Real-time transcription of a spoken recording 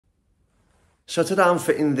So today I'm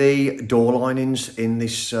fitting the door linings in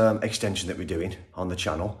this extension that we're doing on the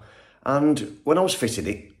channel. And when I was fitting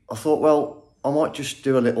it, I thought, well, I might just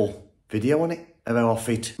do a little video on it, of how I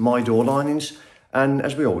fit my door linings. And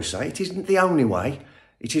as we always say, it isn't the only way.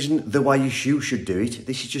 It isn't the way you should do it.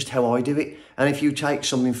 This is just how I do it. And if you take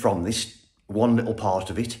something from this, one little part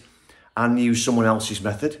of it, and use someone else's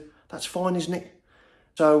method, that's fine, isn't it?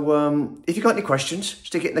 So if you've got any questions,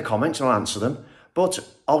 stick it in the comments and I'll answer them. But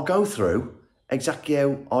I'll go through exactly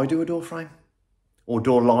how I do a door frame, or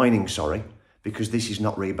door lining, sorry, because this is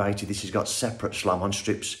not rebaited. This has got separate slam-on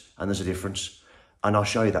strips and there's a difference. And I'll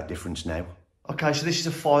show you that difference now. Okay, so this is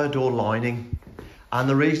a fire door lining. And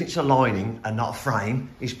the reason it's a lining and not a frame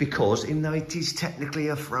is because, even though it is technically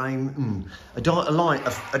a frame, a door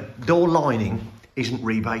lining isn't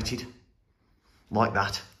rebaited like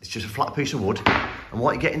that. It's just a flat piece of wood. And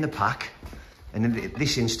what you get in the pack, and in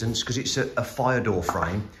this instance, because it's a fire door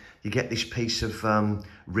frame, you get this piece of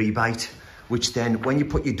rebate, which then, when you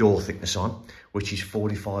put your door thickness on, which is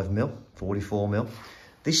 45mm, 44mm,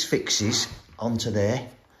 this fixes onto there,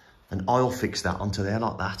 and I'll fix that onto there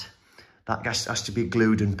like that. That has to be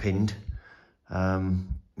glued and pinned. I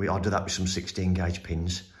do that with some 16 gauge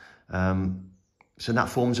pins. So that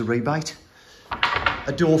forms a rebate.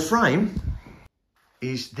 A door frame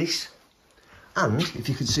is this. And if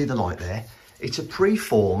you can see the light there, it's a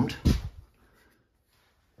pre-formed,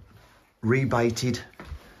 rebated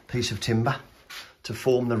piece of timber to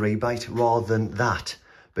form the rebate, rather than that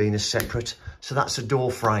being a separate. So that's a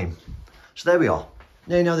door frame. So there we are.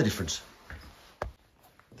 Now you know the difference.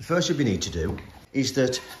 The first thing we need to do is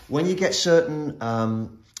that when you get certain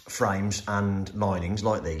frames and linings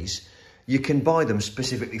like these, you can buy them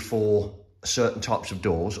specifically for certain types of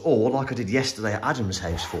doors, or like I did yesterday at Adam's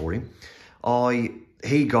house for him,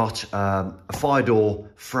 he got a fire door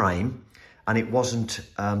frame, and it wasn't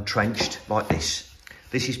trenched like this.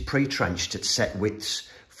 This is pre-trenched at set widths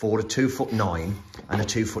for a 2'9" and a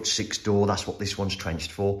 2'6" door. That's what this one's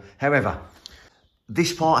trenched for. However,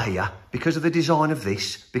 this part here, because of the design of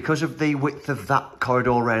this, because of the width of that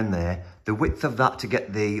corridor around there, the width of that to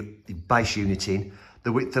get the base unit in,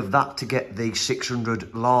 the width of that to get the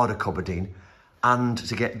 600 larder cupboard in, and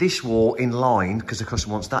to get this wall in line, because the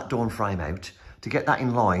customer wants that door and frame out, to get that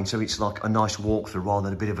in line so it's like a nice walkthrough rather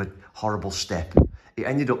than a bit of a horrible step. It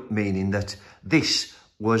ended up meaning that this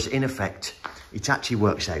was, in effect, it actually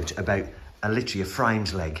works out about literally a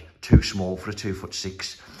frame's leg too small for a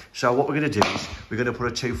 2'6". So what we're going to do is we're going to put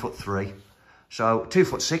a 2'3". So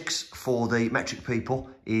 2'6" for the metric people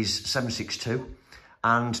is 762,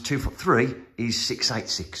 and 2'3" is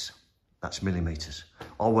 686. That's millimetres.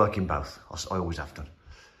 I'll work in both. I always have done.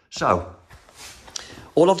 So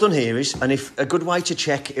all I've done here is, and if a good way to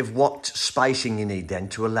check if what spacing you need then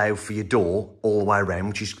to allow for your door all the way around,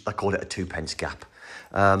 which is, I call it a 2 pence gap,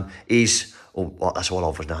 is, or well, that's all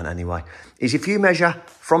I've done anyway, is if you measure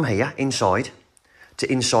from here inside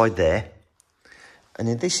to inside there, and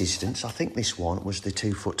in this instance, I think this one was the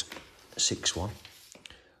 2'6" one.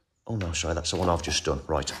 Oh no, sorry, that's the one I've just done.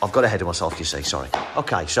 Right, I've got ahead of myself, you see, sorry.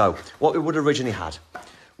 Okay, so what we would have originally had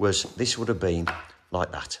was, this would have been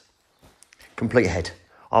like that. Complete head.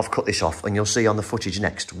 I've cut this off, and you'll see on the footage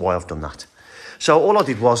next why I've done that. So all I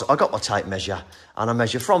did was, I got my tape measure, and I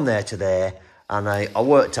measured from there to there, and I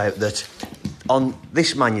worked out that on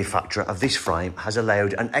this manufacturer of this frame has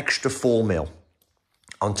allowed an extra 4mm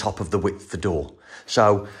on top of the width of the door.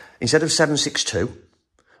 So instead of 762,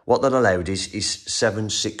 what that allowed is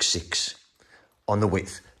 766 on the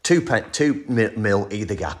width. 2 mil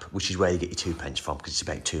either gap, which is where you get your 2 pence from, because it's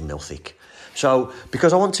about 2mm thick. So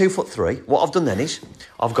because I want 2'3", what I've done then is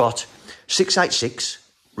I've got 686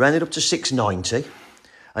 rounded up to 690,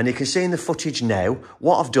 and you can see in the footage now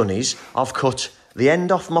what I've done is I've cut the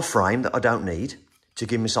end off my frame that I don't need to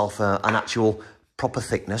give myself an actual proper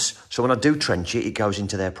thickness. So when I do trench it, it goes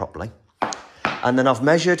into there properly. And then I've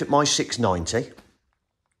measured my 690,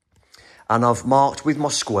 and I've marked with my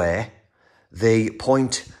square the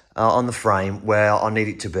point on the frame where I need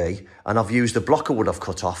it to be, and I've used the block of wood I've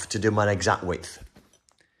cut off to do my exact width.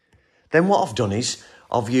 Then what I've done is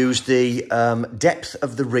I've used the depth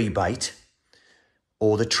of the rebate,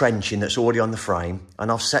 or the trenching that's already on the frame,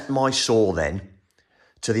 and I've set my saw then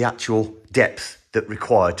to the actual depth that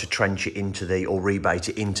required to trench it into the, or rebate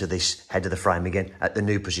it into this head of the frame again at the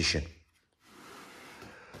new position.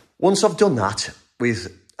 Once I've done that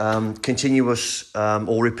with continuous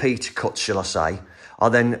or repeat cuts, shall I say, I'll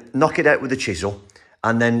then knock it out with a chisel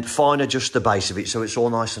and then fine adjust the base of it so it's all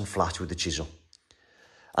nice and flat with the chisel.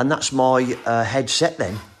 And that's my head set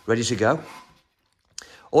then, ready to go.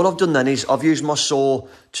 All I've done then is I've used my saw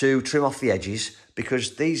to trim off the edges,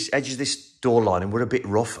 because these edges, this door lining, were a bit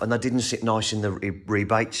rough and they didn't sit nice in the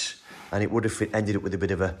rebates, and it would have ended up with a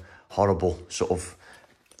bit of a horrible sort of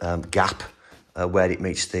gap where it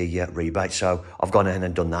meets the rebate. So I've gone ahead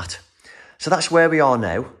and done that. So that's where we are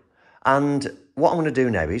now. And what I'm going to do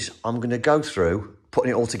now is I'm going to go through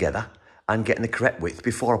putting it all together and getting the correct width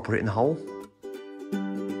before I put it in the hole.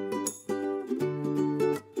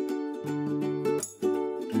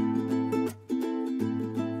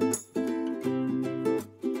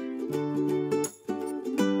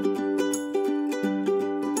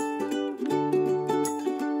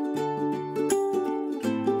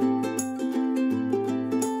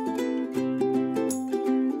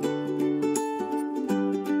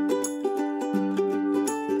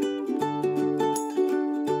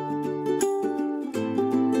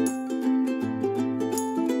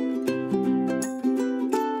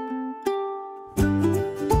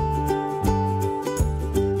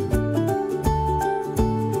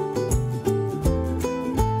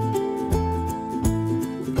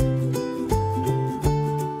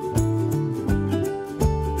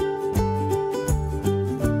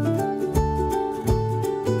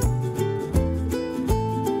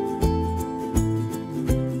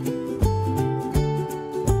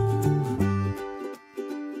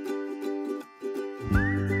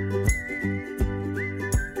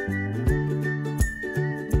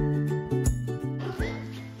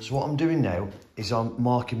 So what I'm doing now is I'm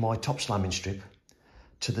marking my top slamming strip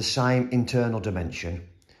to the same internal dimension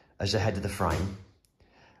as the head of the frame.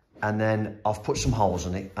 And then I've put some holes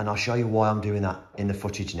in it, and I'll show you why I'm doing that in the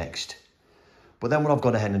footage next. But then what I've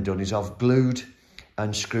gone ahead and done is I've glued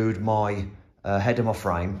and screwed my head of my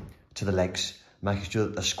frame to the legs, making sure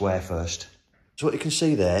that they're square first. So what you can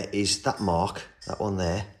see there is that mark, that one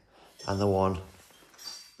there, and the one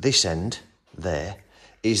this end there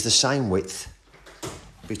is the same width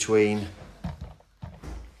between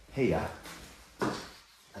here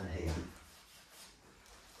and here.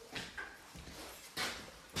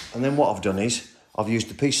 And then what I've done is I've used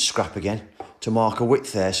a piece of scrap again to mark a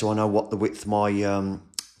width there, so I know what the width my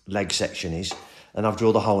leg section is, and I've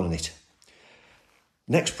drilled a hole in it.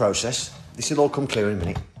 Next process, this will all come clear in a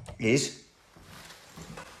minute, is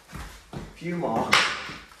if you mark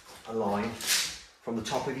a line from the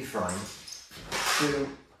top of your frame to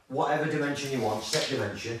whatever dimension you want, set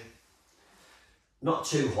dimension, not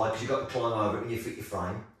too high because you've got to climb over it when you fit your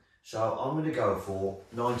frame. So I'm going to go for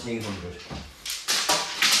 1900.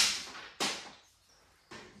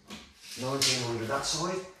 1900 that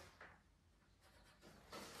side.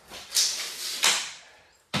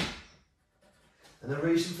 And the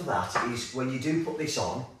reason for that is when you do put this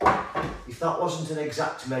on, if that wasn't an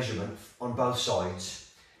exact measurement on both sides,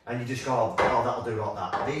 and you just go, oh, that'll do like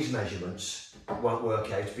that, these measurements won't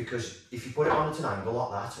work out, because if you put it on at an angle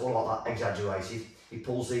like that, or like that exaggerated, it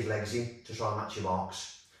pulls these legs in to try and match your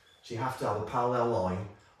marks. So you have to have a parallel line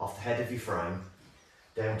off the head of your frame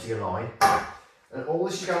down to your line. And all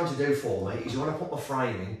this is going to do for me is when I put my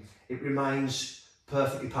frame in, it remains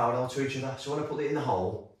perfectly parallel to each other. So when I put it in the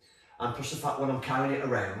hole, and plus the fact when I'm carrying it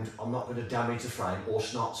around, I'm not going to damage the frame or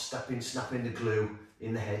start snapping the glue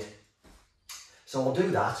in the head. So I'll do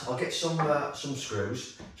that. I'll get some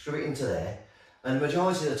screws, screw it into there, and the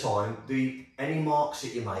majority of the time, any marks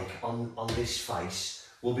that you make on this face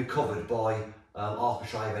will be covered by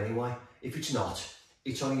architrave anyway. If it's not,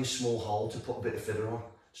 it's only a small hole to put a bit of filler on.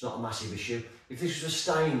 It's not a massive issue. If this was a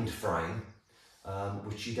stained frame,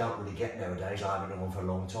 which you don't really get nowadays, I haven't done one for a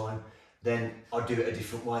long time, then I'd do it a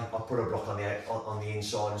different way. I'd put a block on the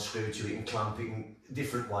inside and screw to it and clamp it in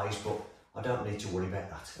different ways, but I don't need to worry about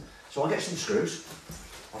that. So I'll get some screws.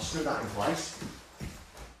 I'll screw that in place.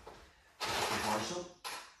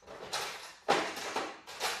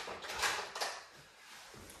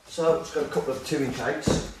 So just got a couple of 2-inch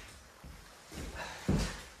eights.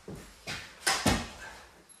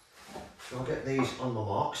 So I'll get these on my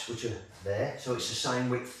marks, which are there, so it's the same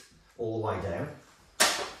width all the way down.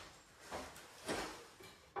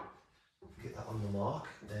 Get that on the mark,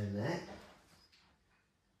 down there.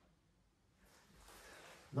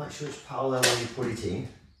 Make sure it's parallel when you put it in.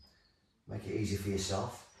 Make it easy for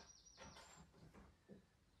yourself.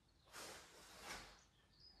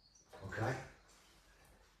 Okay.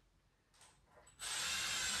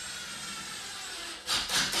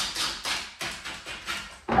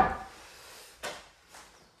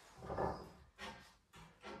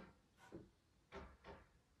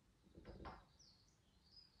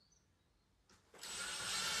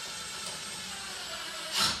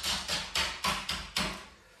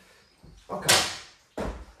 Okay,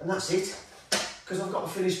 and that's it. Because I've got a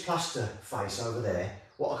finished plaster face over there,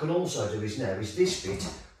 what I can also do is this bit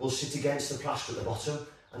will sit against the plaster at the bottom,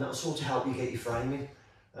 and that'll sort of help you get your framing.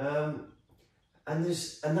 And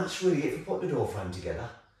that's really it for putting the door frame together.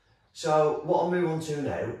 So what I'll move on to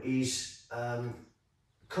now is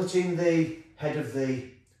cutting the head of the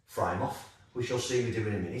frame off, which you'll see me do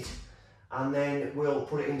in a minute, and then we'll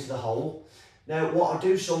put it into the hole. Now what I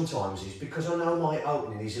do sometimes is, because I know my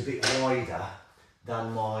opening is a bit wider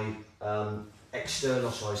than my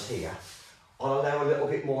external size here, I'll allow a little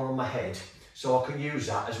bit more on my head, so I can use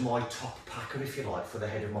that as my top packer, if you like, for the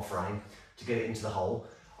head of my frame to get it into the hole.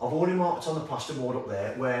 I've already marked on the plasterboard up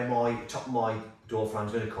there where my top of my door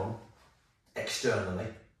frame's going to come externally.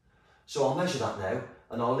 So I'll measure that now,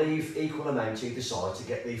 and I'll leave equal amounts either side to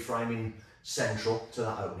get the framing central to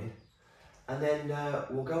that opening. And then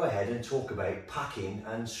we'll go ahead and talk about packing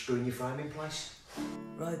and screwing your frame in place.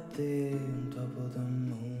 Right there on top of the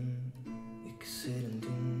moon, we could sit and do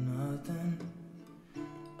nothing.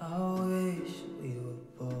 I wish we were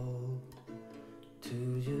bold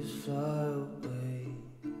to just fly away.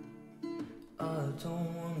 I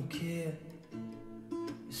don't wanna care,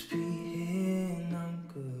 just be here and I'm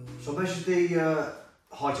good. So I measured the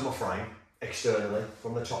height of my frame externally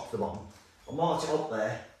from the top to the bottom. I marked it up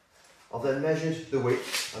there. I've then measured the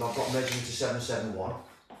width, and I've got measuring to 771.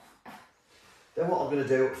 Then what I'm going to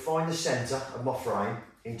do, find the centre of my frame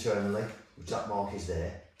internally, which that mark is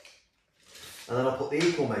there. And then I'll put the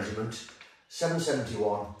equal measurement,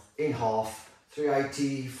 771 in half,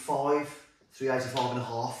 385, 385 and a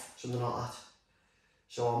half, something like that.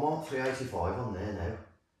 So I'll mark 385 on there now,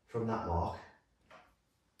 from that mark.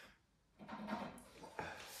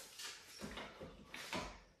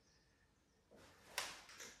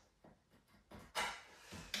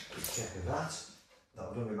 Checking that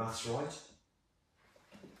I've done my maths right.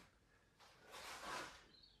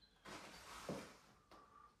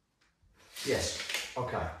 Yes,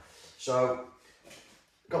 okay. So,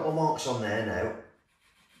 got my marks on there now.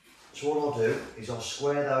 So what I'll do is I'll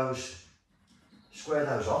square those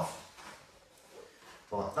off,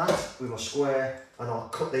 like that, with my square, and I'll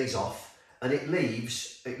cut these off, and it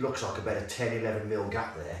looks like about a 10-11mm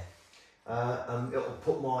gap there. And it'll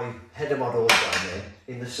put my head of my door frame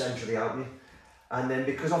in the centre of the opening. And then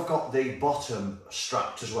because I've got the bottom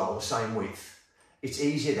strapped as well, the same width, it's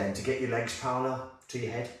easier then to get your legs parallel to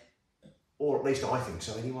your head. Or at least I think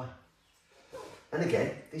so anyway. And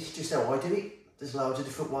again, this is just how I did it. There's loads of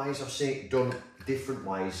different ways. I've seen it done different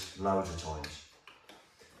ways loads of times.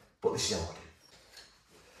 But this is how I did it.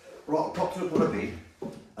 Right, I've propped it up what I've been,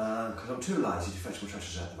 because I'm too lazy to fetch my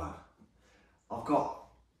trestles out the back. I've got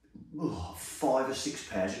 5 or 6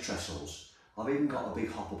 pairs of trestles. I've even got a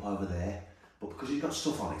big hop up over there, but because it's got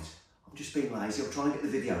stuff on it, I'm just being lazy. I'm trying to get the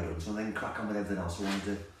video done, so then crack on with everything else I want to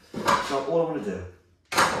do. So all I'm going to do,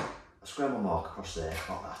 I square my mark across there,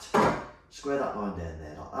 like that. Square that line down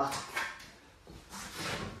there, like that.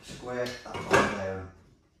 Square that line down,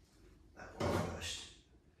 that one first.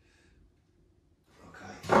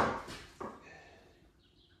 Okay.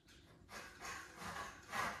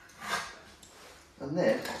 And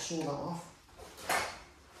then I'll saw that off.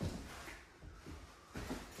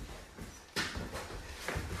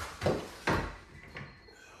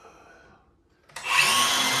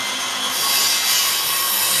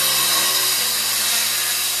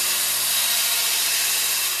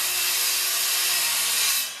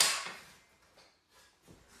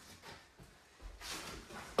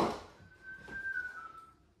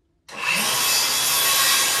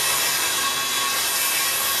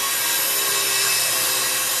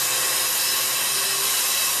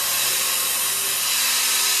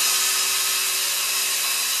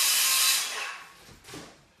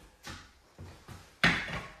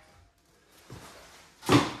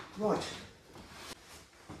 Right.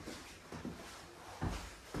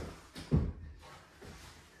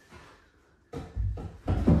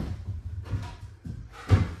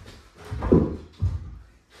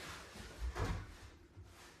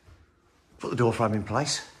 Put the door frame in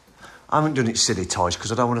place. I haven't done it silly ties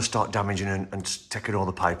because I don't want to start damaging and taking all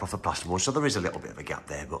the paper off the plasterboard, so there is a little bit of a gap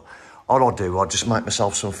there, but all I'll do, I'll just make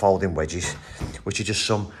myself some folding wedges, which are just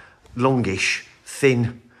some longish,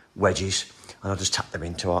 thin wedges, and I'll just tap them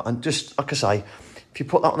into it. And just, like I say, if you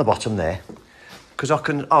put that on the bottom there, because I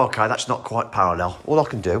can, oh, okay, that's not quite parallel. All I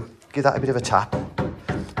can do, give that a bit of a tap.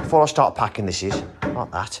 Before I start packing this is,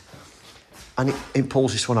 like that. And it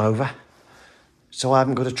pulls this one over. So I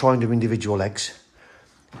haven't got to try and do individual legs.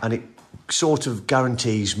 And it sort of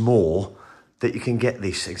guarantees more that you can get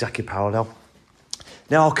this exactly parallel.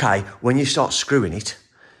 Now, okay, when you start screwing it,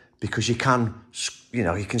 because you can, you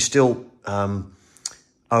know, you can still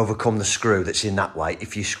overcome the screw that's in that way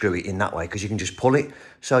if you screw it in that way, because you can just pull it.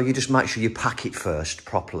 So you just make sure you pack it first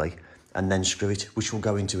properly and then screw it, which we'll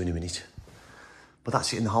go into in a minute. But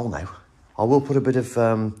that's it in the hole now. I will put a bit of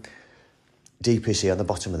DPC on the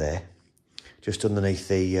bottom of there, just underneath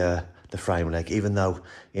the frame leg, even though,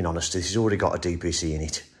 in honesty, this has already got a DPC in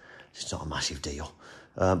it. It's not a massive deal.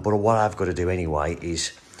 But what I've got to do anyway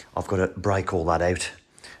is I've got to break all that out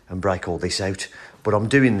and break all this out. But I'm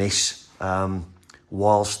doing this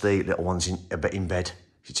whilst the little one's a bit in bed.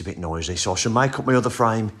 It's a bit noisy. So I should make up my other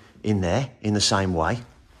frame in there in the same way.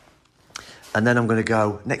 And then I'm going to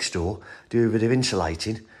go next door, do a bit of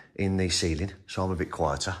insulating in the ceiling, so I'm a bit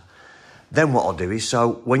quieter. Then what I'll do is,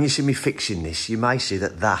 so when you see me fixing this, you may see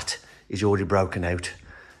that that is already broken out.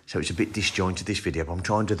 So it's a bit disjointed, this video, but I'm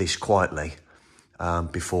trying to do this quietly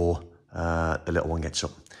before the little one gets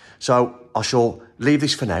up. So I shall leave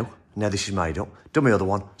this for now. Now this is made up. Do my other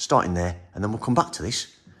one, starting there, and then we'll come back to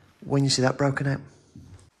this when you see that broken out.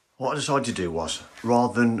 What I decided to do was,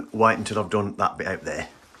 rather than wait until I've done that bit out there,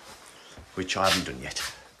 which I haven't done yet,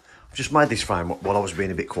 I've just made this frame up while I was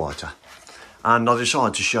being a bit quieter. And I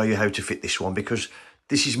decided to show you how to fit this one because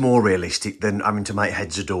this is more realistic than having to make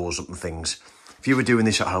heads of doors up and things. If you were doing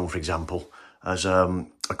this at home, for example, as a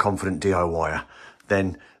confident DIYer,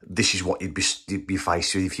 then this is what you'd be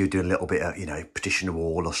faced with if you're doing a little bit of, you know, petition a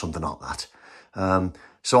wall or something like that.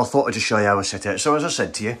 So I thought I'd just show you how I set it out. So as I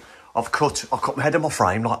said to you, I've cut my head of my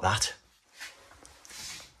frame like that,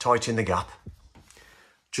 tighten the gap,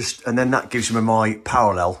 and then that gives me my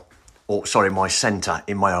parallel, or sorry, my centre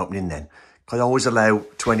in my opening then. I always allow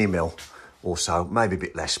 20mm or so, maybe a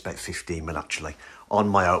bit less, about 15mm actually, on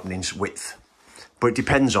my opening's width. But it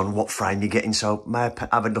depends on what frame you're getting, so may I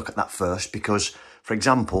have a look at that first, because, for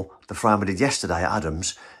example, the frame I did yesterday at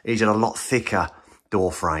Adams, he's had a lot thicker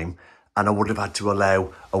door frame, and I would have had to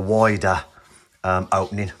allow a wider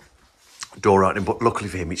door opening, but luckily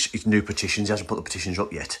for him, it's new petitions, he hasn't put the petitions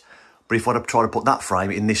up yet. But if I'd have tried to put that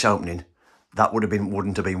frame in this opening, that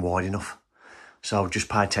wouldn't have been wide enough. So just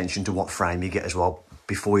pay attention to what frame you get as well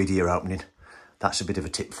before you do your opening. That's a bit of a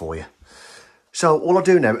tip for you. So all I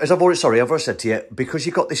do now, as I've already said to you, because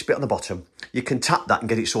you've got this bit on the bottom, you can tap that and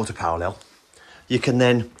get it sort of parallel. You can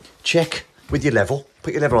then check with your level,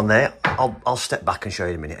 put your level on there. I'll step back and show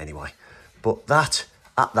you in a minute anyway. But that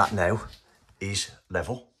now is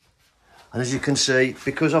level. And as you can see,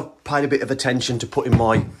 because I've paid a bit of attention to putting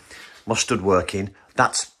my stud work in,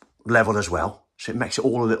 that's level as well. So it makes it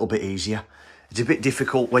all a little bit easier. It's a bit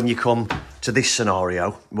difficult when you come to this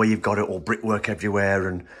scenario where you've got it all brickwork everywhere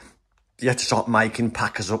and you have to start making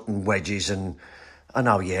packers up and wedges, and I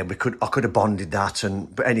know, yeah, I could have bonded that,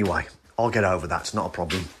 but anyway, I'll get over that, it's not a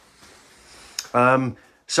problem.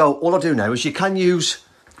 So all I do now is you can use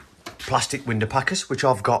plastic window packers, which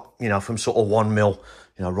I've got, you know, from sort of 1mm,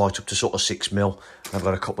 you know, right up to sort of 6mm. I've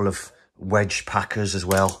got a couple of wedge packers as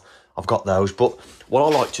well. I've got those, but what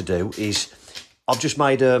I like to do is I've just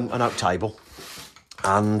made an oak table,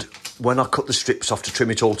 and when I cut the strips off to trim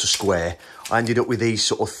it all to square, I ended up with these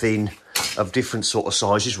sort of thin, of different sort of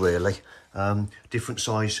sizes really, different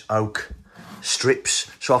size oak strips.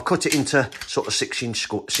 So I've cut it into sort of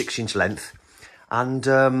 6-inch length, and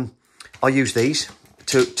I use these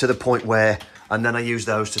to the point where, and then I use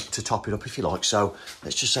those to top it up if you like. So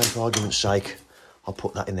let's just say, for argument's sake, I'll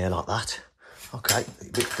put that in there like that. Okay, a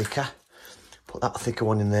bit thicker. Put that thicker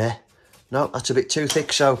one in there. No, that's a bit too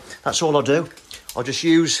thick, so that's all I do. I'll just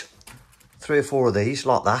use 3 or 4 of these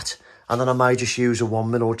like that, and then I may just use a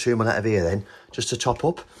 1mm or 2mm out of here then, just to top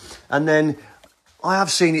up. And then I have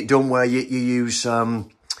seen it done where you use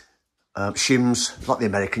shims, like the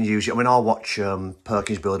Americans use it. I mean, I watch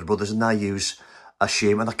Perkins Builder Brothers, and they use a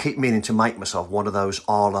shim, and I keep meaning to make myself one of those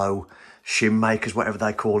Arlo shim makers, whatever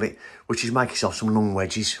they call it, which is make yourself some long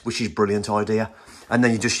wedges, which is a brilliant idea. And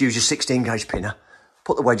then you just use your 16-gauge pinner,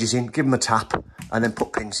 put the wedges in, give them a tap, and then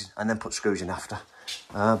put pins in, and then put screws in after.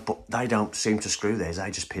 But they don't seem to screw theirs,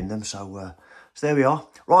 they just pin them. So there we are.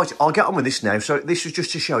 Right, I'll get on with this now. So this is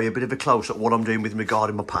just to show you a bit of a close-up what I'm doing with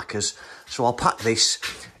regarding my packers. So I'll pack this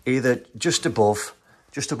either just above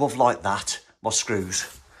like that, my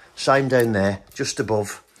screws. Same down there, just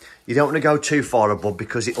above. You don't want to go too far above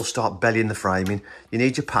because it'll start bellying the framing. You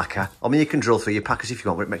need your packer. I mean, you can drill through your packers if you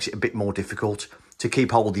want, but it makes it a bit more difficult to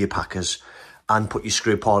keep hold of your packers and put your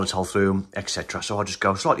screw pilot hole through them, etc. So I just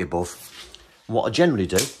go slightly above. What I generally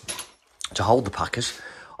do to hold the packers,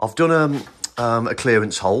 I've done a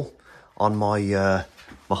clearance hole on my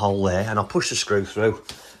my hole there, and I push the screw through.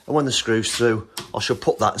 And when the screw's through, I shall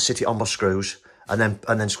put that and sit it on my screws, and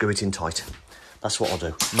then screw it in tight. That's what I'll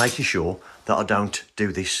do, making sure that I don't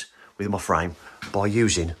do this with my frame by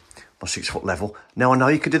using my 6-foot level. Now, I know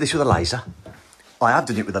you could do this with a laser. I have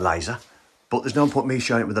done it with a laser, But there's no point me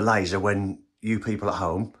showing it with a laser when you people at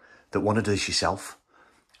home that want to do this yourself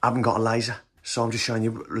haven't got a laser. So I'm just showing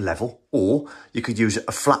you level. Or you could use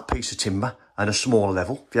a flat piece of timber and a smaller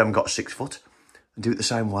level if you haven't got a 6 foot and do it the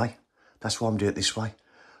same way. That's why I'm doing it this way.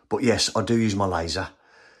 But yes, I do use my laser.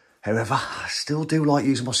 However, I still do like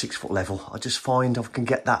using my 6 foot level. I just find I can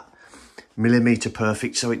get that millimetre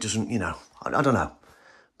perfect so it doesn't, you know, I don't know.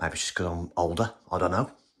 Maybe it's just because I'm older. I don't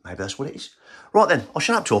know. Maybe that's what it is. Right then, I'll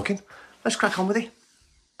shut up talking. Let's crack on with it.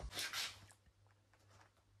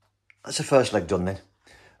 That's the first leg done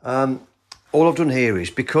then. All I've done here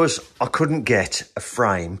is, because I couldn't get a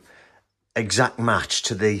frame exact match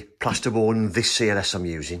to the plasterboard and this CLS I'm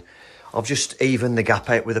using, I've just evened the gap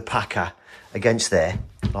out with a packer against there,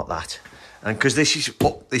 like that. And because this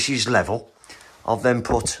is level, I've then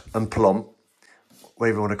put and plumb,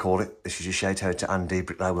 whatever you want to call it. This is a shout out to Andy,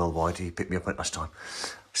 Bricklayer Worldwide. He picked me up last time.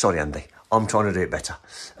 Sorry, Andy. I'm trying to do it better.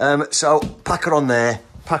 So packer on there,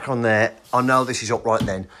 packer on there. I know this is up right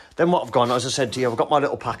then. Then what I've gone, as I said to you, I've got my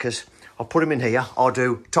little packers. I'll put them in here. I'll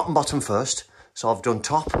do top and bottom first. So I've done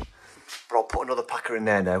top, but I'll put another packer in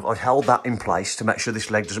there now. I've held that in place to make sure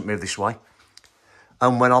this leg doesn't move this way.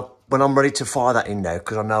 And when I'm ready to fire that in now,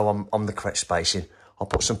 because I know I'm the correct spacing, I'll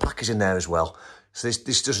put some packers in there as well. So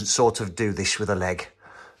this doesn't sort of do this with a leg.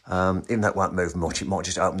 Even though it won't move much, it might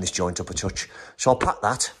just open this joint up a touch. So I'll pack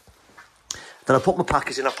that. Then I put my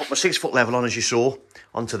packers in. I put my 6 foot level on, as you saw,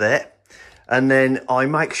 onto there. And then I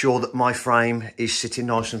make sure that my frame is sitting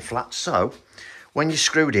nice and flat. So when you're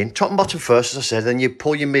screwed in, top and bottom first, as I said, then you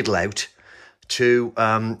pull your middle out to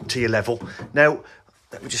your level. Now,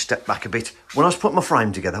 let me just step back a bit. When I was putting my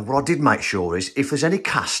frame together, what I did make sure is if there's any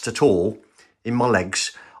cast at all in my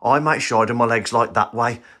legs, I make sure I do my legs like that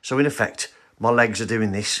way. So in effect, my legs are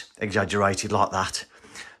doing this, exaggerated like that.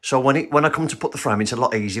 So when I come to put the frame, it's a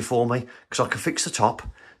lot easier for me because I can fix the top,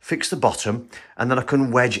 fix the bottom, and then I can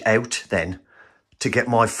wedge out then to get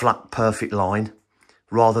my flat, perfect line.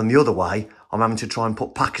 Rather than the other way, I'm having to try and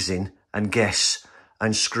put packers in and guess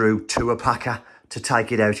and screw to a packer to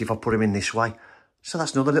take it out if I put them in this way. So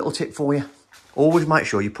that's another little tip for you. Always make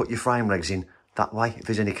sure you put your frame legs in that way if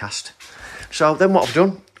there's any cast. So then what I've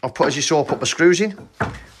done, I've put, as you saw, I put my screws in.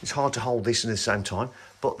 It's hard to hold this at the same time,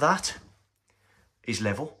 but that is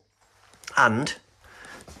level. And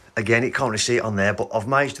again, it can't really see it on there, but I've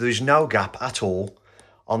made there is no gap at all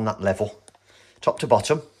on that level. Top to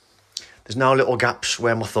bottom. There's no little gaps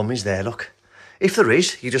where my thumb is there, look. If there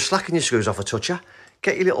is, you just slacken your screws off a toucher,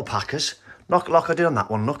 get your little packers, like I did on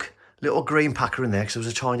that one, look. Little green packer in there because there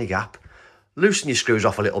was a tiny gap. Loosen your screws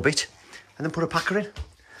off a little bit and then put a packer in.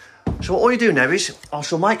 So all you do now is, I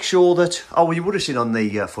shall make sure that, oh, well, you would have seen on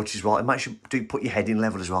the footage as well, and make sure you put your head in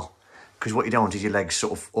level as well. Because what you don't want is your legs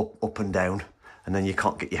sort of up and down, and then you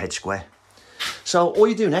can't get your head square. So all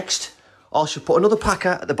you do next, I shall put another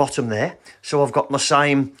packer at the bottom there. So I've got my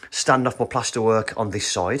same standoff, my plasterwork on this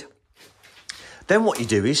side. Then what you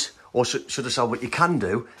do is, or should I say what you can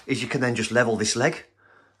do, is you can then just level this leg.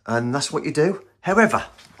 And that's what you do. However,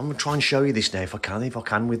 I'm going to try and show you this now if I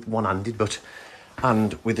can with one-handed, but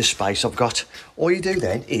and with the space I've got. All you do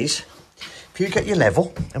then is, if you get your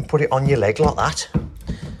level and put it on your leg like that,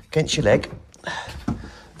 against your leg,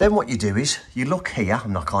 then what you do is, you look here,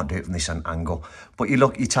 and I can't do it from this angle, but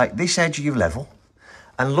you take this edge of your level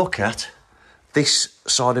and look at this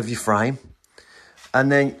side of your frame.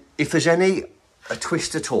 And then if there's a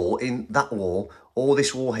twist at all in that wall, or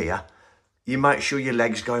this wall here, you make sure your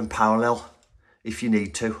leg's going parallel if you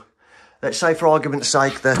need to. Let's say for argument's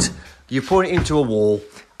sake that you put it into a wall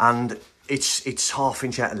and it's 1/2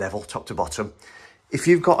 inch out of level, top to bottom. If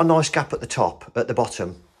you've got a nice gap at the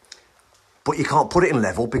bottom, but you can't put it in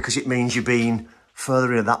level because it means you're being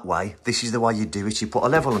further in that way, this is the way you do it. You put a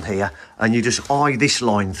level on here and you just eye this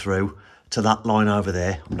line through to that line over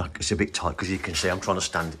there. It's a bit tight because you can see I'm trying to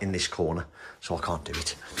stand in this corner, so I can't do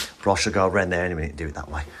it. But I shall go around there in a minute and do it that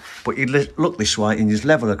way. But you look this way and you just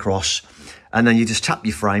level across, and then you just tap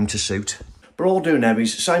your frame to suit. But all I'll do now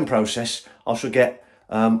is same process. I shall get,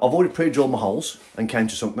 I've already pre-drilled my holes and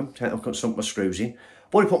countersunk them. I've sunk my screws in.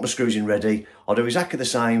 I've already put my screws in ready. I'll do exactly the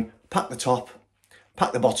same. Pack the top,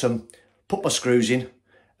 pack the bottom, put my screws in,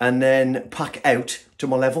 and then pack out to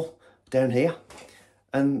my level down here.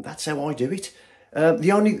 And that's how I do it.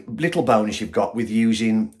 The only little bonus you've got with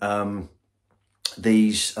using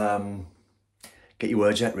these, get your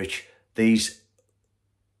words out, Rich, these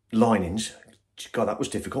linings, God, that was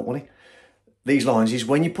difficult, wasn't it? These lines is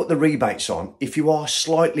when you put the rebates on, if you are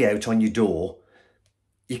slightly out on your door,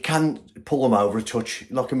 you can pull them over a touch,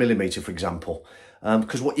 like a millimetre, for example.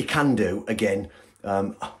 Because what you can do, again,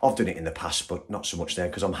 I've done it in the past, but not so much there,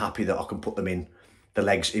 because I'm happy that I can put them in the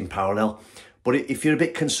legs in parallel. But if you're a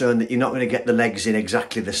bit concerned that you're not going to get the legs in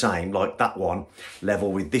exactly the same, like that one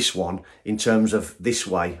level with this one, in terms of this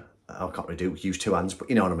way, I can't really use two hands, but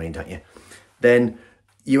you know what I mean, don't you? Then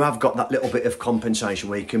you have got that little bit of compensation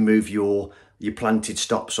where you can move your planted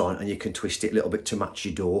stops on and you can twist it a little bit to match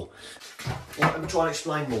your door. Well, I'm trying to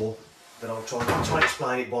explain more, then I'll try and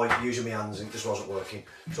explain it by using my hands, and it just wasn't working.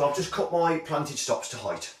 So I've just cut my planted stops to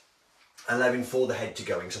height, allowing for the head to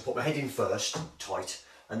go in. So I put my head in first, tight,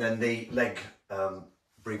 and then the leg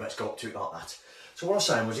rebats go up to it like that. So what I was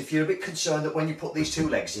saying was, if you're a bit concerned that when you put these two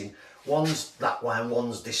legs in, one's that way and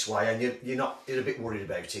one's this way, and you're a bit worried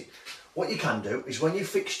about it, what you can do is when you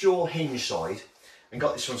fixed your hinge side and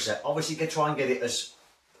got this one set, obviously you can try and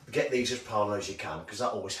get these as parallel as you can, because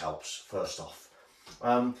that always helps first off.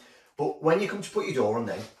 But when you come to put your door on,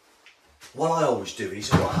 then what I always do is,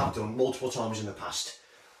 what I have done multiple times in the past,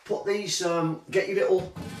 put these, get your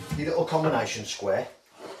little combination square,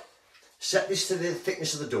 set this to the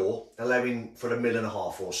thickness of the door, allowing for 1.5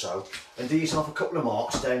 mm or so, and do yourself a couple of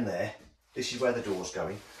marks down there. This is where the door's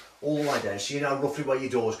going, all the way down, so you know roughly where your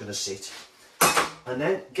door's going to sit. And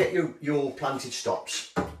then get your planted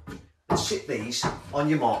stops and sit these on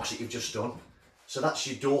your marks that you've just done. So that's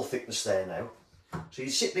your door thickness there now. So you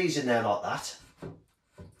sit these in there like that.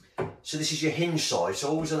 So this is your hinge side, so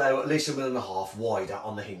always allow at least 1.5 mm wider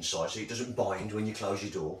on the hinge side so it doesn't bind when you close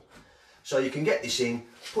your door. So you can get this in,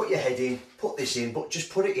 put your head in, put this in, but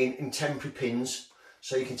just put it in temporary pins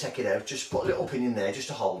so you can take it out. Just put a little pin in there just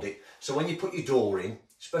to hold it. So when you put your door in,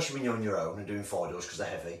 especially when you're on your own and doing fire doors because they're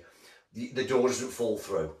heavy, the door doesn't fall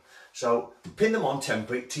through. So pin them on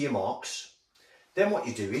temporary to your marks. Then what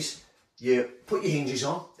you do is you put your hinges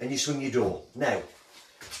on and you swing your door. Now,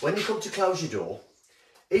 when you come to close your door,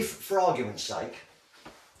 if for argument's sake,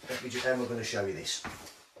 then we're going to show you this.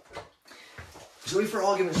 So if for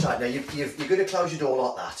argument's sake, now you're going to close your door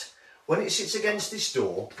like that. When it sits against this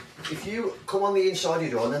door, if you come on the inside of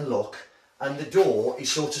your door and then look, and the door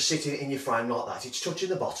is sort of sitting in your frame like that, it's touching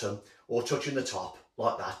the bottom or touching the top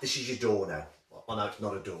like that. This is your door now. I know it's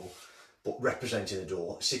not a door, but representing a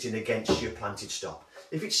door, sitting against your planted stop.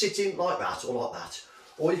 If it's sitting like that or like that,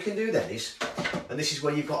 all you can do then is, and this is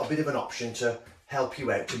where you've got a bit of an option to help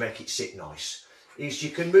you out to make it sit nice, is you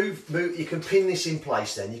can you can pin this in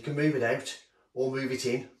place then, you can move it out or move it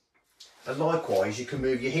in. And likewise, you can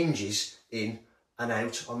move your hinges in and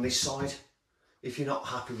out on this side if you're not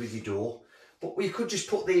happy with your door. But you could just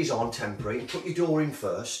put these on temporary and put your door in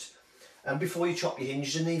first, and before you chop your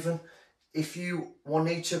hinges, and even if you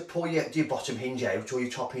need to pull your bottom hinge out or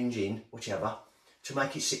your top hinge in, whichever, to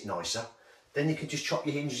make it sit nicer, then you can just chop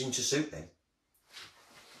your hinges into suit them.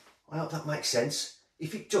 I hope that makes sense.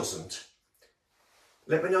 If it doesn't,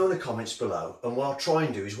 let me know in the comments below, and what I'll try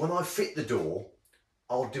and do is when I fit the door,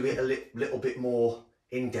 I'll do it a little bit more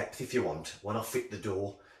in depth if you want, when I fit the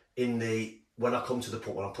door when I come to the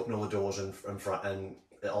point when I'm putting all the doors and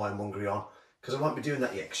ironmongery on, because I won't be doing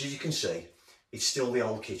that yet, because as you can see, it's still the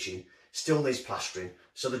old kitchen, still needs plastering,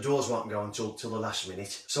 so the doors won't go until the last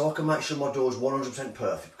minute. So I can make sure my door's 100%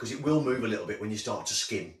 perfect, because it will move a little bit when you start to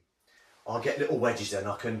skim. I'll get little wedges then,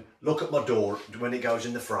 I can look at my door when it goes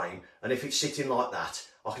in the frame, and if it's sitting like that,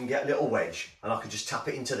 I can get a little wedge and I can just tap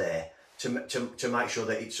it into there to make sure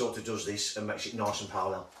that it sort of does this and makes it nice and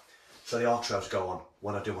parallel. So the architraves go on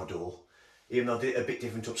when I do my door. Even though I did it a bit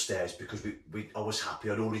different upstairs because I was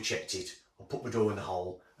happy, I'd already checked it. I put my door in the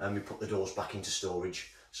hole and we put the doors back into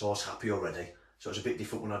storage. So I was happy already. So it was a bit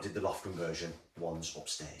different when I did the loft conversion ones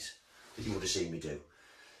upstairs that you would have seen me do.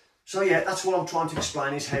 So yeah, that's what I'm trying to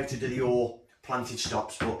explain, is how to do your planted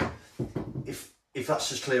stops. But if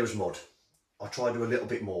that's as clear as mud, I'll try to do a little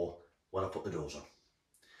bit more when I put the doors on.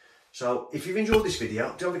 So if you've enjoyed this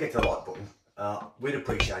video, don't forget the like button. We'd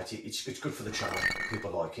appreciate it. It's good for the channel.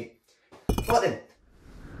 People like it. Right then,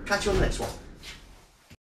 catch you on the next one.